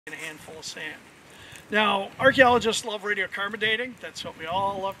and a handful of sand. Now, archaeologists love radiocarbon dating. That's what we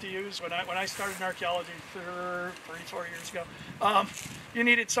all love to use. When I started in archaeology 34 years ago, you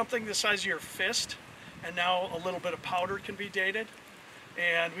needed something the size of your fist, and now a little bit of powder can be dated.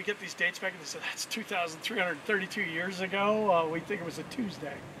 And we get these dates back, and they said, that's 2,332 years ago. We think it was a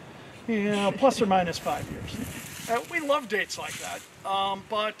Tuesday. Yeah, plus or minus 5 years. We love dates like that.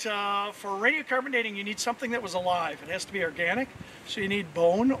 But for radiocarbon dating, you need something that was alive. It has to be organic. So you need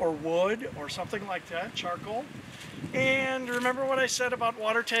bone or wood or something like that, charcoal. And remember what I said about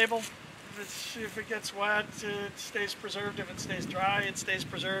water table? If it gets wet, it stays preserved. If it stays dry, it stays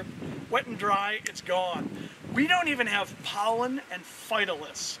preserved. Wet and dry, it's gone. We don't even have pollen and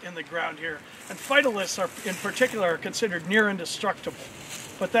phytoliths in the ground here. And phytoliths are, in particular, are considered near indestructible.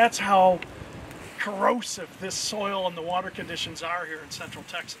 But that's how corrosive this soil and the water conditions are here in central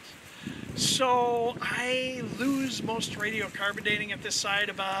Texas. So I lose most radiocarbon dating at this site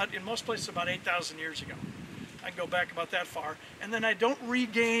in most places about 8,000 years ago. I can go back about that far. And then I don't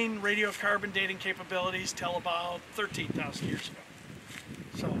regain radiocarbon dating capabilities till about 13,000 years ago.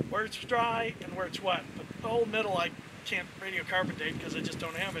 So where it's dry and where it's wet. But the whole middle I can't radiocarbon date because I just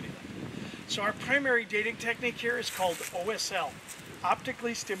don't have anything. So our primary dating technique here is called OSL,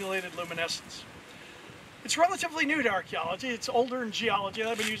 Optically Stimulated Luminescence. It's relatively new to archaeology. It's older in geology.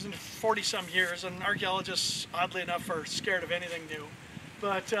 I've been using it for 40-some years, and archaeologists, oddly enough, are scared of anything new.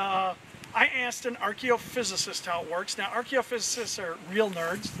 But I asked an archaeophysicist how it works. Now, archaeophysicists are real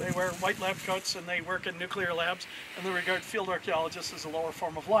nerds. They wear white lab coats, and they work in nuclear labs, and they regard field archaeologists as a lower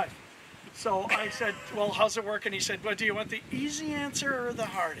form of life. So I said, well, how's it work? And he said, well, do you want the easy answer or the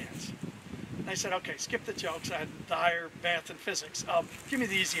hard answer? And I said, okay, skip the jokes. I had the higher math and physics. Give me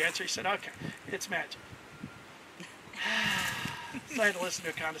the easy answer. He said, okay, it's magic. So I had to listen to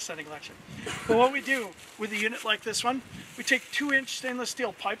a condescending lecture. But what we do with a unit like this one, we take 2-inch stainless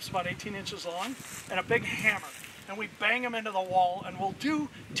steel pipes, about 18 inches long, and a big hammer, and we bang them into the wall, and we'll do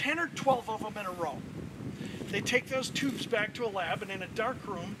 10 or 12 of them in a row. They take those tubes back to a lab, and in a dark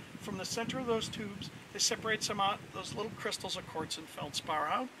room, from the center of those tubes, they separate some out, those little crystals of quartz and feldspar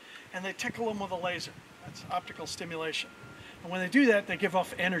out, and they tickle them with a laser. That's optical stimulation. And when they do that, they give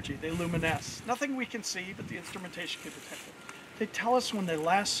off energy. They luminesce. Nothing we can see, but the instrumentation can detect it. They tell us when they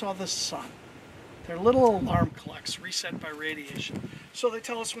last saw the sun. They're little alarm clocks reset by radiation. So they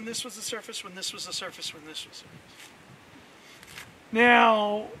tell us when this was the surface, when this was the surface, when this was the surface.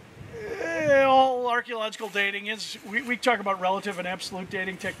 Now, all archaeological dating is, we talk about relative and absolute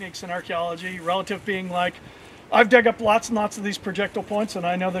dating techniques in archaeology. Relative being like, I've dug up lots and lots of these projectile points, and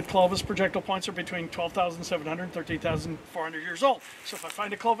I know that Clovis projectile points are between 12,700 and 13,400 years old. So if I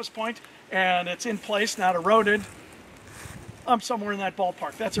find a Clovis point and it's in place, not eroded, I'm somewhere in that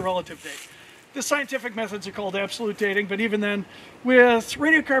ballpark. That's a relative date. The scientific methods are called absolute dating, but even then, with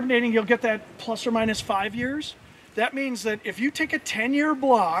radiocarbon dating, you'll get that plus or minus 5 years. That means that if you take a 10-year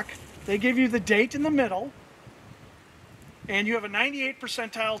block, they give you the date in the middle, and you have a 98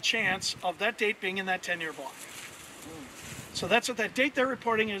 percentile chance of that date being in that 10-year block. So that's what that date they're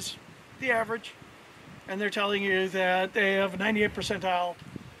reporting is the average, and they're telling you that they have a 98 percentile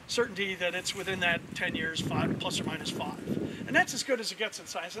certainty that it's within that 10 years, plus or minus 5. And that's as good as it gets in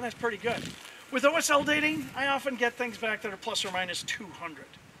science, and that's pretty good. With OSL dating, I often get things back that are plus or minus 200.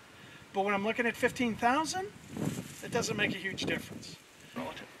 But when I'm looking at 15,000, it doesn't make a huge difference.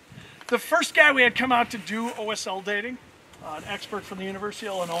 Relative. The first guy we had come out to do OSL dating, an expert from the University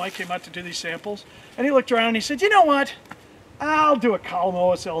of Illinois, came out to do these samples, and he looked around and he said, you know what? I'll do a column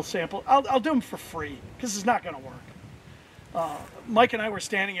OSL sample. I'll do them for free, because it's not going to work. Mike and I were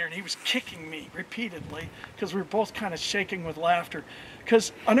standing here, and he was kicking me repeatedly, because we were both kind of shaking with laughter.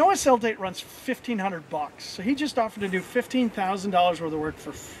 Because an OSL date runs $1,500, so he just offered to do $15,000 worth of work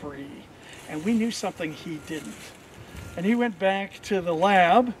for free. And we knew something he didn't. And he went back to the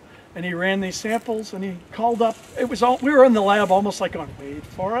lab, and he ran these samples, and he called up. We were in the lab almost like going, wait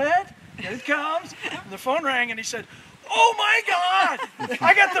for it, here it comes. And the phone rang, and he said, oh my God,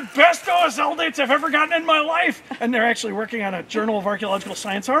 I got the best OSL dates I've ever gotten in my life. And they're actually working on a Journal of Archaeological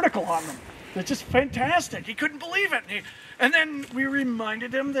Science article on them. They're just fantastic. He couldn't believe it. And then we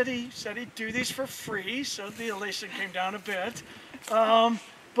reminded him that he said he'd do these for free, so the elation came down a bit.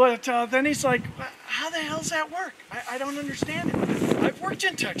 But then he's like, how the hell does that work? I don't understand it. I've worked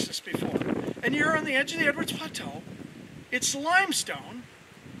in Texas before, and you're on the edge of the Edwards Plateau. It's limestone,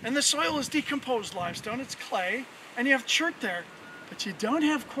 and the soil is decomposed limestone. It's clay, and you have chert there, but you don't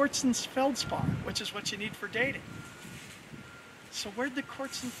have quartz and feldspar, which is what you need for dating. So where'd the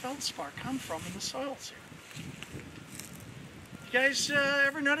quartz and feldspar come from in the soils here? You guys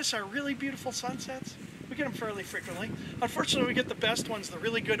ever notice our really beautiful sunsets? We get them fairly frequently. Unfortunately, we get the best ones, the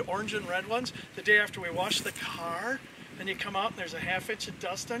really good orange and red ones, the day after we wash the car, and you come out and there's a half-inch of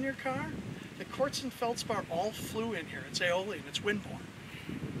dust on your car. The quartz and feldspar all flew in here. It's aeolian, it's windborne.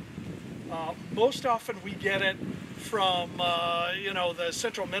 Most often we get it from, you know, the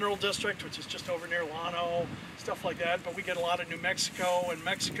Central Mineral District, which is just over near Llano, stuff like that. But we get a lot of New Mexico and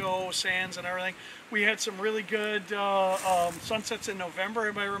Mexico sands and everything. We had some really good sunsets in November.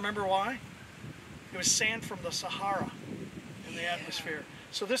 Anybody remember why? It was sand from the Sahara in the atmosphere.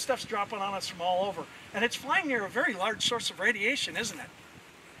 So this stuff's dropping on us from all over. And it's flying near a very large source of radiation, isn't it?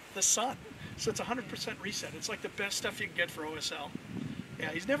 The sun. So it's 100% reset. It's like the best stuff you can get for OSL. Yeah,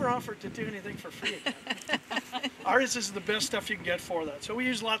 he's never offered to do anything for free again. Ours is the best stuff you can get for that. So we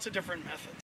use lots of different methods.